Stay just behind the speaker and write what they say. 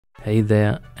Hey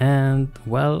there, and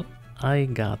well, I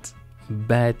got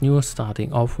bad news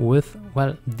starting off with,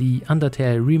 well, the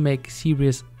Undertale remake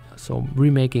series, so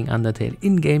remaking Undertale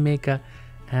in GameMaker,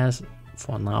 has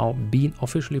for now been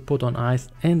officially put on ice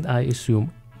and I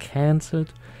assume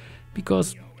cancelled,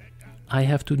 because I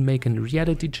have to make a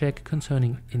reality check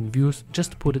concerning in views.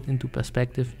 Just to put it into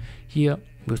perspective, here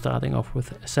we're starting off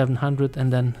with 700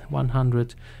 and then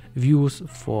 100 views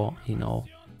for, you know,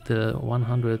 the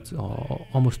 100 or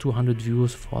almost 200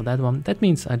 views for that one. That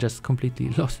means I just completely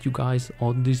lost you guys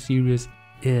on this series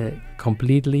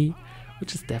completely,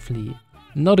 which is definitely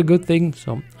not a good thing.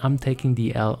 So I'm taking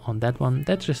the L on that one.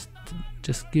 That's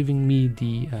just giving me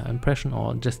the impression,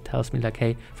 or just tells me like,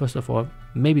 hey, first of all,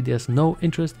 maybe there's no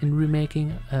interest in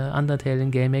remaking Undertale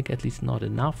in GameMaker, at least not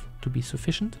enough to be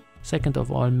sufficient. Second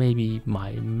of all, maybe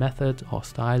my method or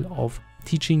style of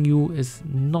teaching you is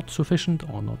not sufficient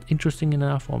or not interesting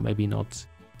enough, or maybe not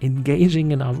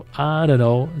engaging enough, I don't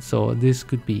know. So this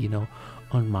could be, you know,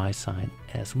 on my side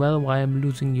as well, why I'm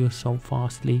losing you so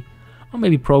fastly. Or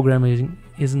maybe programming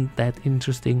isn't that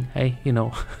interesting. Hey, you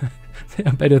know, there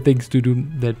are better things to do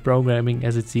than programming,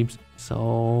 as it seems.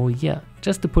 So yeah,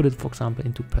 just to put it, for example,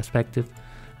 into perspective,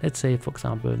 let's say, for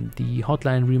example, the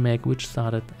Hotline remake, which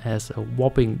started as a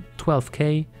whopping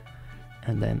 12K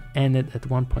and then ended at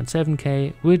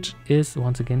 1.7K, which is,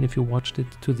 once again, if you watched it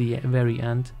to the very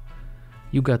end,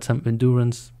 you got some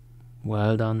endurance.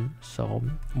 Well done. So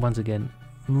once again,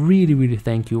 really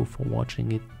thank you for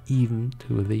watching it even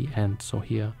to the end. So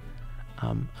here,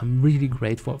 I'm really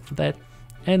grateful for that.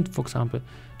 And for example,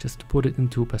 just to put it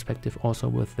into perspective, also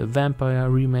with the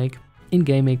Vampire remake in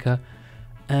GameMaker,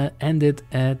 ended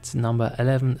at number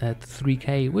 11 at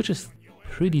 3K, which is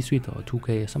pretty sweet, or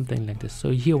 2K or something like this. So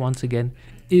here, once again,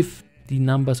 if the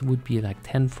numbers would be like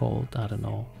tenfold, I don't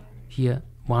know, here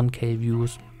 1K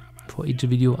views for each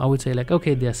video, I would say like,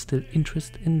 okay, there's still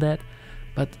interest in that.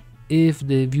 But if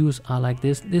the views are like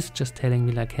this just telling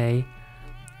me like, hey,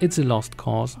 it's a lost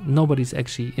cause, nobody's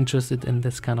actually interested in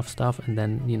this kind of stuff. And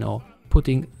then, you know,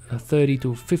 putting 30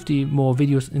 to 50 more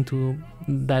videos into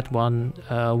that one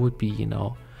would be, you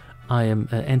know, I am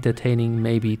entertaining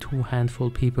maybe 2 handful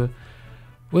people,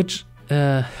 which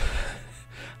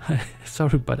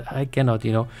sorry, but I cannot,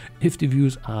 you know, if the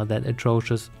views are that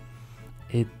atrocious,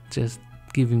 it just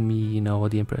giving me, you know,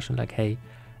 the impression like, hey,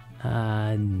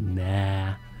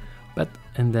 nah. But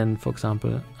and then, for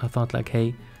example, I thought like,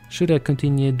 hey, should I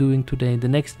continue doing today the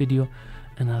next video?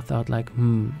 And I thought like,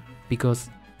 because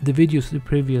the videos, the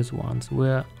previous ones,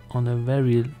 were on a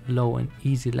very low and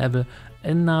easy level,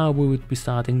 and now we would be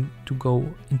starting to go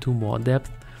into more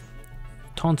depth.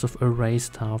 Tons of array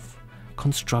stuff,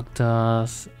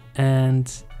 constructors,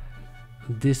 and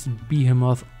this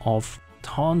behemoth of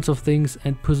tons of things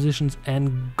and positions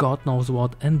and God knows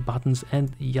what, and buttons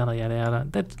and yada yada yada.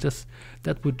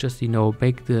 That would just, you know,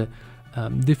 make the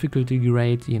difficulty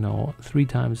rate, you know, 3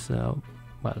 times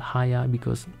well, higher,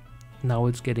 because now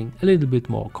it's getting a little bit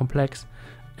more complex,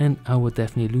 and I would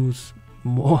definitely lose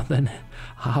more than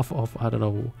half of, I don't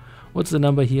know, what's the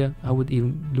number here? I would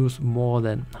even lose more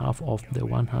than half of the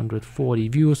 140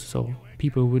 views. So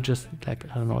people would just, like,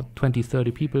 I don't know,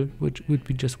 20-30 people which would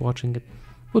be just watching it.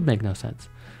 Would make no sense.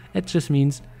 It just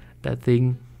means that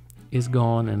thing is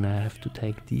gone and I have to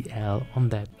take the L on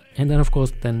that. And then of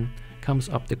course then comes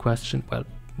up the question, well,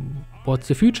 what's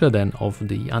the future then of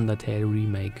the Undertale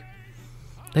remake?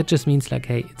 That just means like,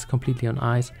 hey, it's completely on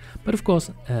ice. But of course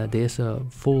there's a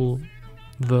full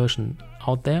version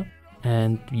out there,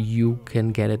 and you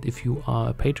can get it if you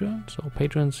are a patron. So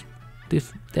patrons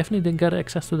definitely didn't get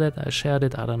access to that. I shared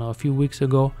it, I don't know, a few weeks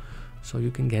ago, so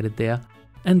you can get it there.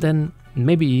 And then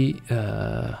maybe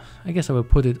I guess I will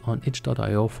put it on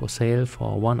itch.io for sale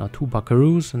for 1 or 2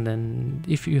 buckaroos. And then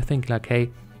if you think like, hey,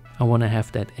 I want to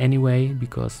have that anyway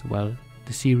because, well,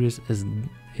 the series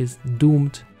is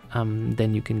doomed,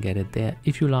 then you can get it there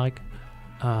if you like.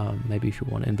 Maybe if you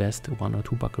want to invest 1 or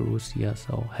 2 buckaroos here,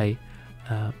 so hey,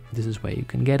 this is where you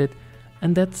can get it.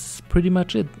 And that's pretty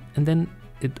much it. And then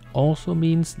it also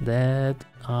means that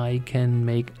I can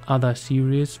make other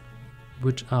series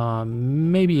which are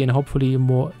maybe and hopefully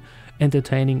more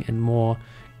entertaining and more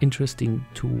interesting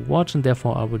to watch, and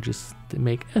therefore I will just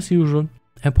make, as usual,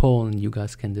 a poll and you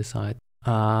guys can decide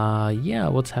yeah,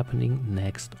 what's happening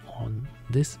next on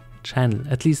this channel,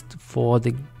 at least for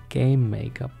the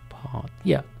GameMaker part.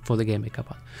 Yeah, for the GameMaker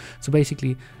part. So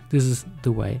basically this is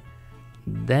the way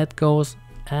that goes,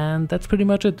 and that's pretty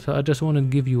much it. So I just want to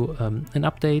give you an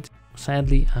update.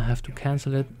 Sadly, I have to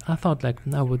cancel it. I thought like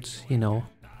I would, you know,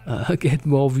 get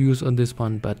more views on this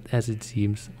one, but as it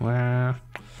seems, well,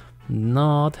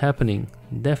 not happening.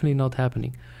 Definitely not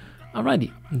happening.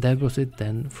 Alrighty, that was it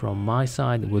then from my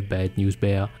side with Bad News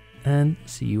Bear, and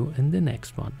see you in the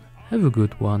next one. Have a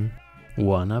good one.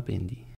 One up indie.